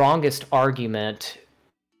his strongest argument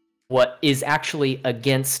is actually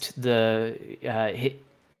against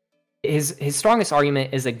his strongest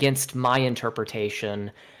argument is against my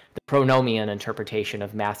interpretation, the pronomian interpretation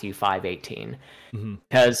of Matthew 5:18.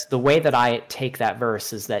 Because the way that I take that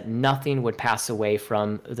verse is that nothing would pass away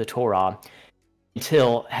from the Torah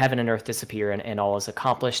until heaven and earth disappear and all is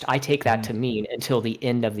accomplished. I take that to mean until the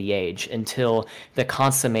end of the age, until the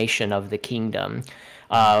consummation of the kingdom,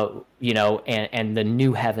 and the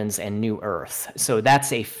new heavens and new earth. So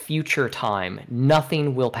that's a future time.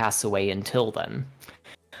 Nothing will pass away until then.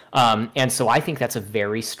 And so I think that's a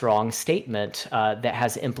very strong statement that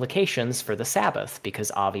has implications for the Sabbath,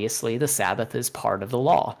 because obviously the Sabbath is part of the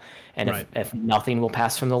law. And if nothing will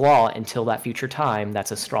pass from the law until that future time,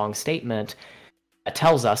 that's a strong statement that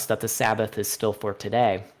tells us that the Sabbath is still for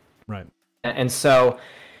today. Right. And so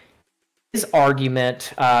his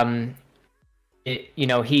argument, there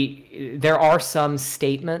are some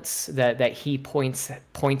statements that he points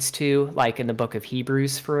to, like in the book of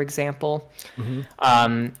Hebrews, for example,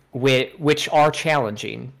 which are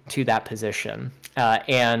challenging to that position,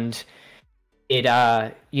 and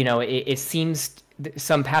it seems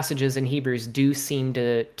some passages in Hebrews do seem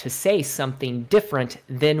to say something different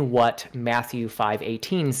than what Matthew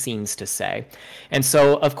 5:18 seems to say. And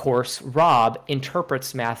so, of course, Rob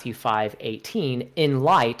interprets Matthew 5:18 in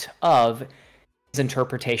light of his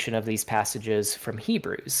interpretation of these passages from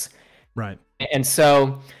Hebrews. Right. And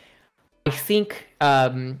so I think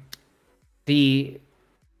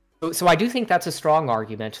so I do think that's a strong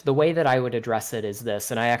argument. The way that I would address it is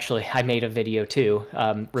this, and I made a video too,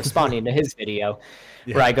 responding to his video,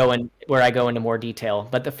 where I go into more detail.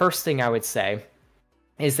 But the first thing I would say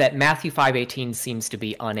is that Matthew 5:18 seems to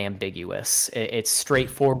be unambiguous. It's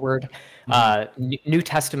straightforward. New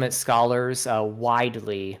Testament scholars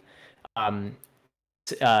widely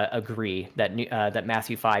agree that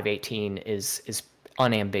Matthew 5:18 is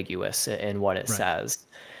unambiguous in what it says.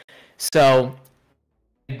 So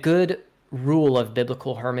a good rule of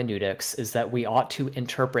biblical hermeneutics is that we ought to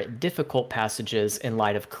interpret difficult passages in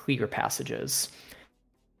light of clear passages.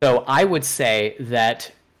 So I would say that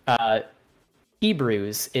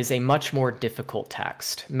Hebrews is a much more difficult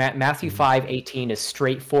text. Matthew 5:18 is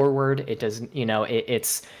straightforward. It doesn't,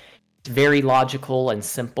 it's very logical and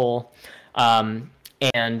simple.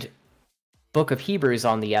 And book of Hebrews,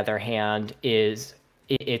 on the other hand,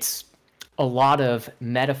 it's a lot of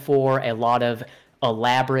metaphor, a lot of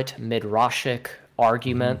elaborate midrashic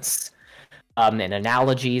arguments, and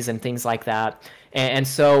analogies and things like that. And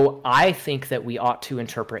so I think that we ought to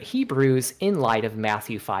interpret Hebrews in light of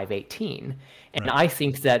Matthew 5:18. And I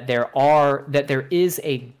think that there is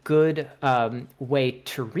a good way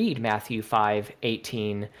to read Matthew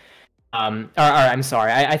 5:18.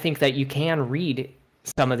 I think that you can read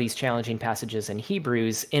some of these challenging passages in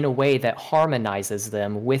Hebrews in a way that harmonizes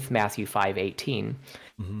them with Matthew 5:18.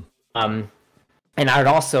 And I would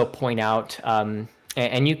also point out, I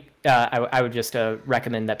would just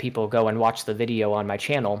recommend that people go and watch the video on my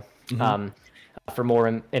channel for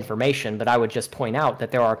more information. But I would just point out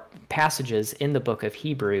that there are passages in the book of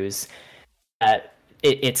Hebrews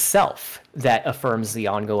itself that affirms the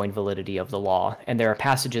ongoing validity of the law. And there are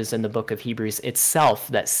passages in the book of Hebrews itself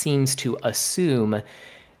that seems to assume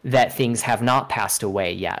that things have not passed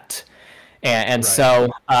away yet. And so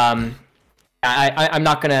I'm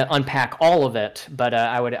not going to unpack all of it, but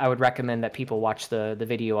I would recommend that people watch the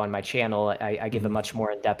video on my channel. I give a much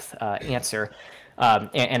more in-depth answer,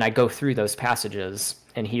 and I go through those passages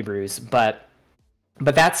in Hebrews. But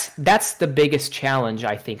that's the biggest challenge,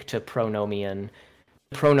 I think, to pronomian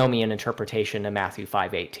interpretation of Matthew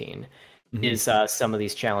 5:18 is some of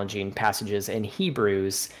these challenging passages in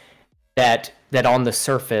Hebrews that on the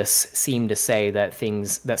surface seem to say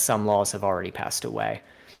that some laws have already passed away.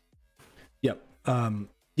 Yep.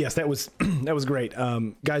 Yes, that was great.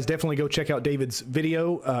 Guys, definitely go check out David's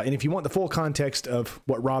video. And if you want the full context of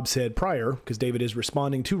what Rob said prior, because David is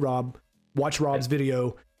responding to Rob, watch Rob's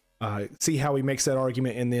video, see how he makes that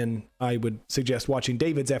argument, and then I would suggest watching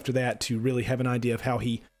David's after that to really have an idea of how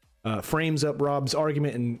he frames up Rob's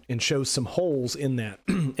argument and shows some holes in that.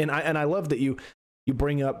 And I love that you you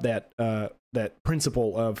bring up that that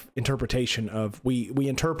principle of interpretation of we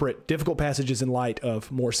interpret difficult passages in light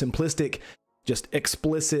of more simplistic, just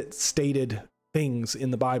explicit stated things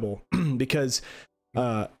in the Bible, because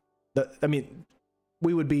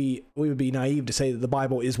we would be naive to say that the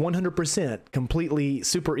Bible is 100% completely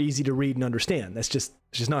super easy to read and understand. That's just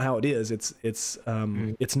not how it is. It's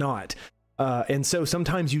not. And so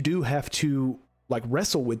sometimes you do have to like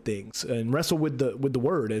wrestle with things and wrestle with the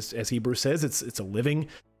word, as Hebrews says. It's a living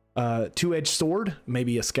two-edged sword,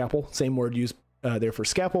 maybe a scalpel, same word used there for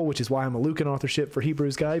scalpel, which is why I'm a Lucan authorship for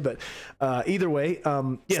Hebrews guy. But either way,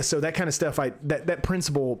 so that kind of stuff, that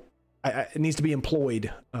principle it needs to be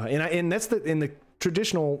employed, and that's in the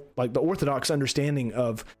traditional, like the Orthodox understanding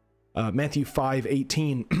of Matthew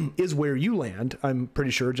 5:18 is where you land, I'm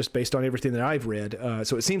pretty sure, just based on everything that I've read.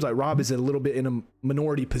 So it seems like Rob is a little bit in a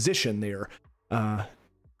minority position there. Go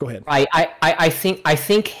ahead. I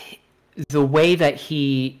think the way that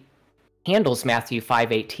he handles Matthew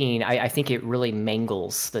 5:18, I think it really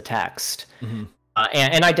mangles the text. Mm-hmm.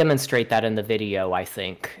 And I demonstrate that in the video. I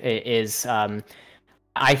think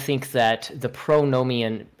I think that the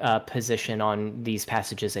pronomian position on these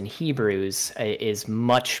passages in Hebrews is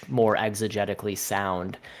much more exegetically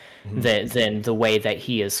sound than the way that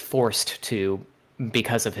he is forced to,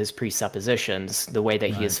 because of his presuppositions, the way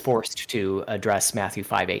that he is forced to address Matthew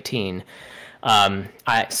 5:18.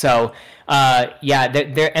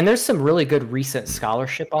 There's some really good recent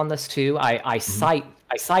scholarship on this too. I cite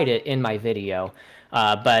it in my video.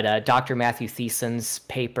 But Dr. Matthew Thiessen's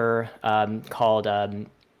paper called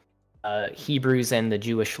Hebrews and the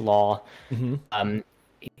Jewish Law.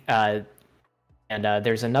 And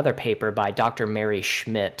there's another paper by Dr. Mary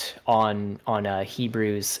Schmidt on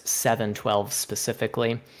Hebrews 7:12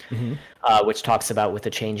 specifically, which talks about with the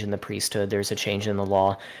change in the priesthood, there's a change in the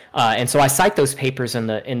law. And so I cite those papers in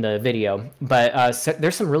the video, but so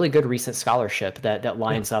there's some really good recent scholarship that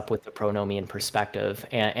lines up with the pronomian perspective.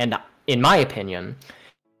 And in my opinion,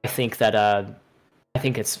 I think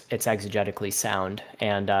it's exegetically sound,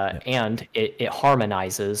 and it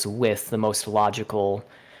harmonizes with the most logical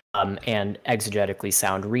and exegetically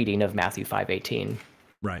sound reading of Matthew 5:18.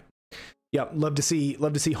 Right. Yeah, love to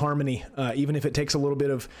see harmony, even if it takes a little bit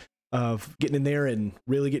of getting in there and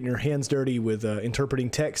really getting your hands dirty with interpreting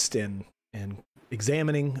text and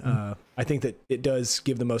examining. I think that it does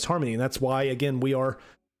give the most harmony, and that's why, again, we are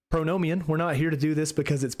pronomian. We're not here to do this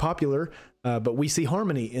because it's popular, but we see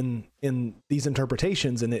harmony in these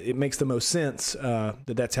interpretations, and it makes the most sense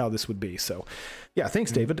that's how this would be. So, yeah,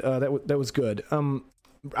 thanks, David. That was good.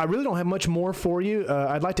 I really don't have much more for you.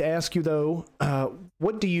 I'd like to ask you, though,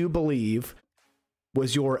 what do you believe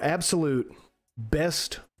was your absolute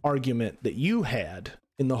best argument that you had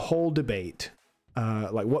in the whole debate?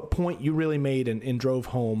 Like what point you really made and drove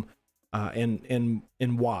home,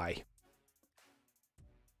 and why?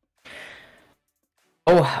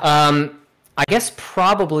 I guess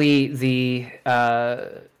probably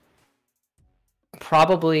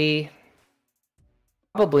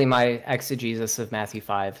my exegesis of Matthew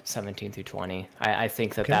 5:17 through 20. I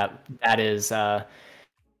think that is I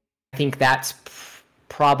think that's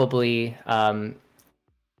probably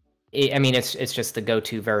it's just the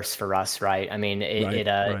go-to verse for us, right? I mean,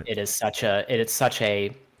 it is such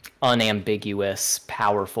a unambiguous,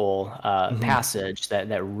 powerful passage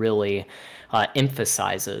that really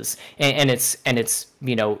emphasizes, and it's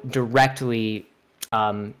directly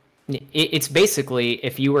it's basically,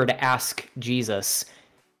 if you were to ask Jesus,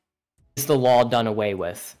 is the law done away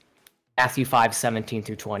with, Matthew 5:17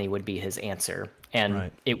 through 20 would be his answer,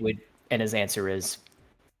 and his answer is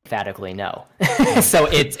emphatically no. So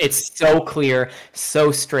it's so clear,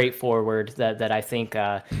 so straightforward that I think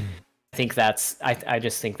I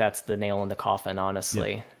just think that's the nail in the coffin,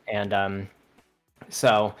 honestly. And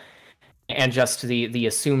and just the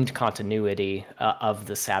assumed continuity of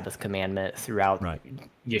the Sabbath commandment throughout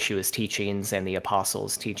Yeshua's teachings and the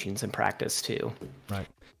apostles' teachings and practice too. Right.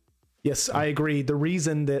 Yes, I agree. The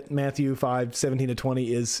reason that Matthew 5:17 to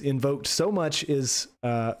 20 is invoked so much is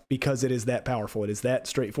because it is that powerful. It is that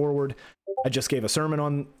straightforward. I just gave a sermon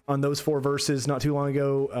on those 4 verses not too long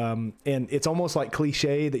ago, and it's almost like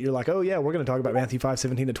cliche that you're like, oh yeah, we're going to talk about Matthew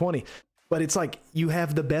 5:17 to 20. But it's like you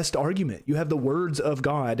have the best argument. You have the words of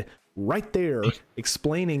God right there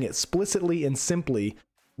explaining explicitly and simply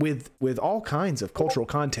with all kinds of cultural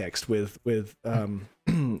context, with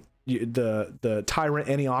the tyrant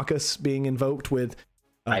Antiochus being invoked, with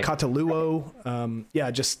Kataluo.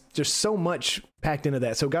 Just so much packed into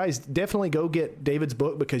that. So guys, definitely go get David's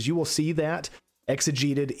book, because you will see that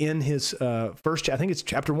exegeted in his first, I think it's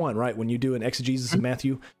chapter 1, right? When you do an exegesis of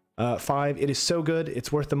Matthew 5. It is so good.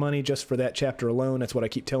 It's worth the money just for that chapter alone. That's what I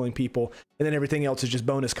keep telling people. And then everything else is just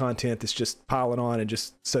bonus content. It's just piling on and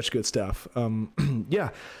just such good stuff. Yeah.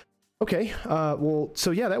 Okay. Well,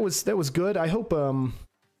 so yeah, that was good. I hope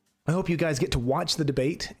you guys get to watch the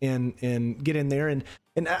debate and get in there. And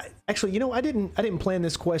actually, you know, I didn't plan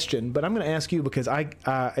this question, but I'm going to ask you because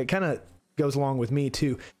it kind of goes along with me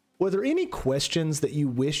too. Were there any questions that you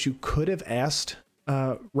wish you could have asked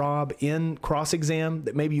Rob in cross exam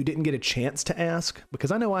that maybe you didn't get a chance to ask?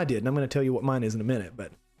 Because I know I did, and I'm going to tell you what mine is in a minute.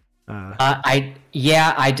 But I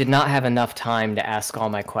did not have enough time to ask all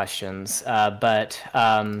my questions, but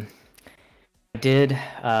I did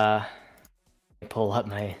pull up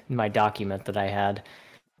my document that I had.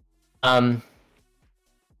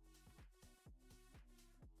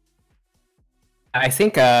 I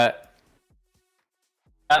think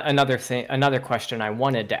another question I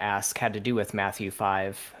wanted to ask had to do with Matthew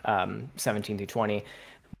 5, 17 through 20.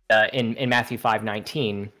 In Matthew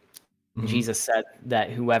 5:19, Jesus said that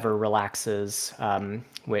whoever relaxes,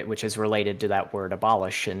 which is related to that word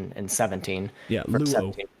abolish in 17. Yeah, luo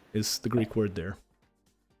 17. Is the Greek word there.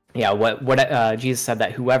 Yeah, what Jesus said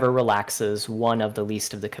that whoever relaxes one of the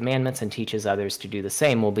least of the commandments and teaches others to do the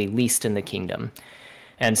same will be least in the kingdom.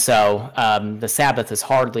 And so the Sabbath is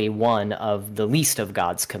hardly one of the least of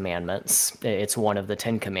God's commandments. It's one of the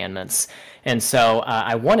 10 commandments. And so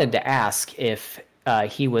I wanted to ask if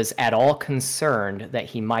he was at all concerned that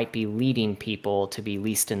he might be leading people to be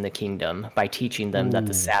least in the kingdom by teaching them that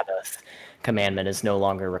the Sabbath commandment is no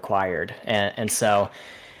longer required. And so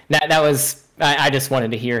that was, I just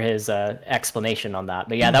wanted to hear his explanation on that.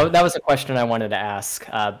 But yeah, that was a question I wanted to ask,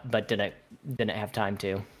 but didn't have time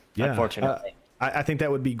to, unfortunately. I think that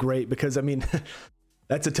would be great because, I mean,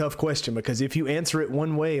 that's a tough question because if you answer it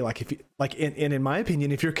one way, in my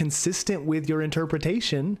opinion, if you're consistent with your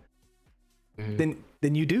interpretation, then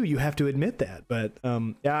you have to admit that. But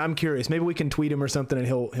yeah, I'm curious. Maybe we can tweet him or something and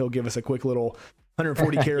he'll give us a quick little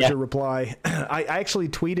 140 character reply. I actually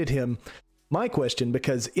tweeted him my question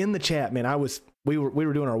because in the chat, man, we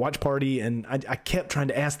were doing our watch party and I kept trying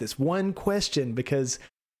to ask this one question because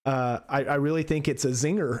I really think it's a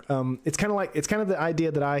zinger. It's kind of the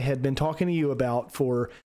idea that I had been talking to you about for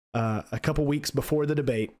a couple weeks before the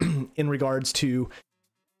debate in regards to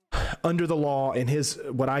under the law and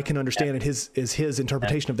what I can understand and his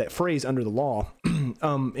interpretation of that phrase under the law.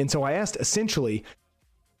 And so I asked essentially,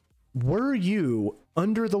 were you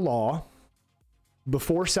under the law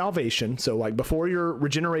before salvation? So like before your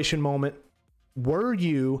regeneration moment, were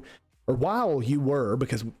you, or while you were,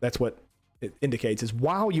 because that's what it indicates is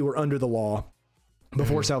while you were under the law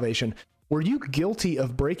before salvation, were you guilty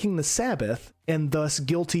of breaking the Sabbath and thus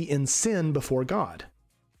guilty in sin before God?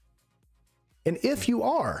 And if you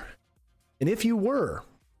are, and if you were,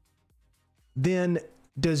 then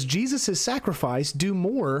does Jesus' sacrifice do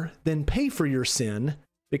more than pay for your sin?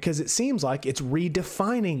 Because it seems like it's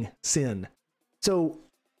redefining sin. So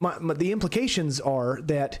the implications are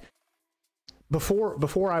that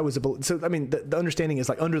before I was so I mean the understanding is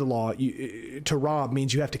like under the law to rob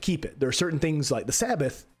means you have to keep it. There are certain things like the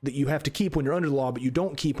Sabbath that you have to keep when you're under the law, but you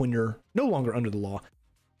don't keep when you're no longer under the law.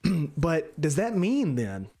 But does that mean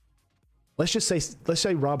then, let's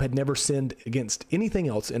say Rob had never sinned against anything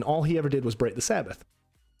else and all he ever did was break the Sabbath,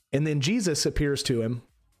 and then Jesus appears to him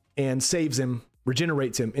and saves him,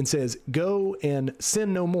 regenerates him, and says, "Go and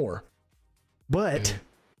sin no more." But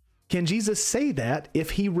can Jesus say that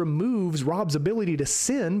if he removes Rob's ability to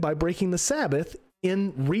sin by breaking the Sabbath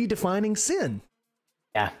in redefining sin?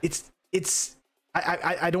 Yeah.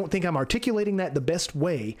 I don't think I'm articulating that the best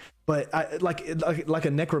way, but like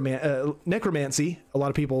a necromancy, a lot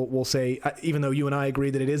of people will say, even though you and I agree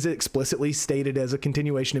that it is explicitly stated as a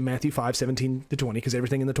continuation in Matthew 5:17 to 20, because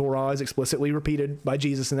everything in the Torah is explicitly repeated by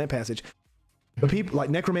Jesus in that passage. But people like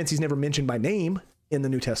necromancy is never mentioned by name in the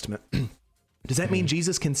New Testament. Does that mean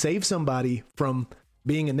Jesus can save somebody from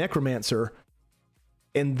being a necromancer,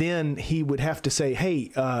 and then he would have to say,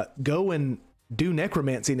 hey, go and do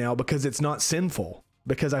necromancy now because it's not sinful,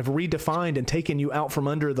 because I've redefined and taken you out from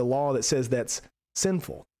under the law that says that's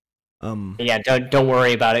sinful? Yeah, don't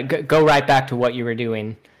worry about it. Go right back to what you were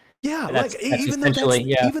doing. Yeah, even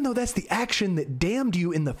though that's the action that damned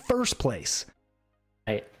you in the first place.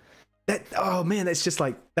 Right. Oh man, it's just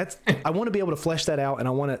like I want to be able to flesh that out, and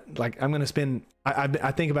I want to I'm going to spend.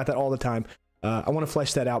 I think about that all the time. I want to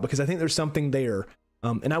flesh that out because I think there's something there,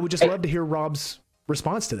 and I would just love to hear Rob's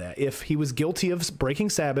response to that. If he was guilty of breaking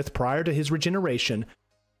Sabbath prior to his regeneration,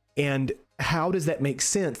 and how does that make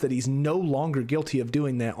sense that he's no longer guilty of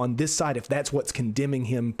doing that on this side if that's what's condemning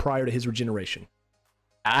him prior to his regeneration?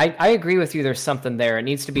 I agree with you. There's something there. It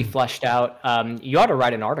needs to be fleshed out. You ought to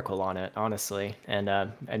write an article on it, honestly,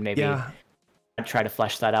 and maybe I'd try to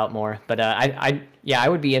flesh that out more. But I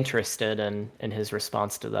would be interested in his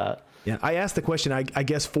response to that. Yeah, I asked the question, I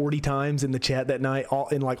guess 40 times in the chat that night, all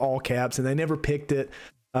in like all caps, and they never picked it.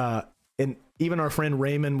 And even our friend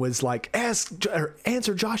Raymond was like,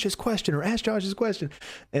 answer Josh's question, or ask Josh's question.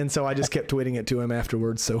 And so I just kept tweeting it to him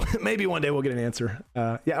afterwards. So maybe one day we'll get an answer.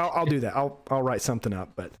 Yeah, I'll do that. I'll write something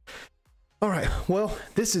up. But all right, well,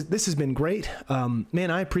 this has been great.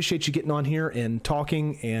 Man, I appreciate you getting on here and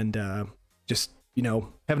talking and just, you know,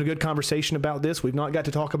 having a good conversation about this. We've not got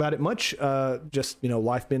to talk about it much, just, you know,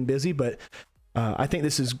 life been busy, but I think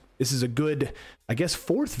this is a good, I guess,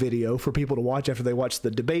 fourth video for people to watch after they watch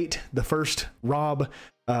the debate, the first Rob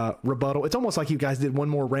rebuttal. It's almost like you guys did one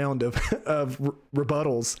more round of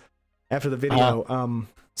rebuttals after the video.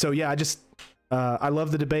 So yeah, I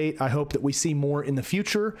love the debate. I hope that we see more in the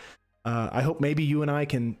future. I hope maybe you and I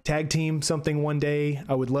can tag team something one day.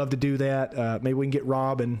 I would love to do that. Maybe we can get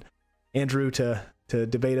Rob and Andrew to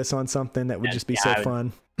debate us on something. That would just be so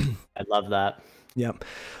fun. I'd love that. Yep.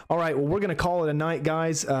 All right. Well, we're going to call it a night,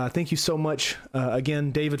 guys. Thank you so much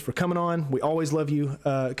again, David, for coming on. We always love you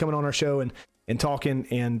coming on our show and talking.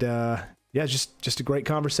 And yeah, just a great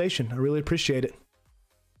conversation. I really appreciate it.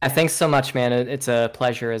 Thanks so much, man. It's a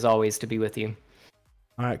pleasure as always to be with you.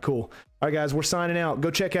 All right, cool. All right, guys, we're signing out.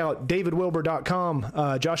 Go check out davidwilber.com,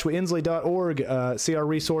 joshuainsley.org, see our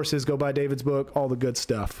resources, go buy David's book, all the good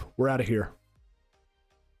stuff. We're out of here.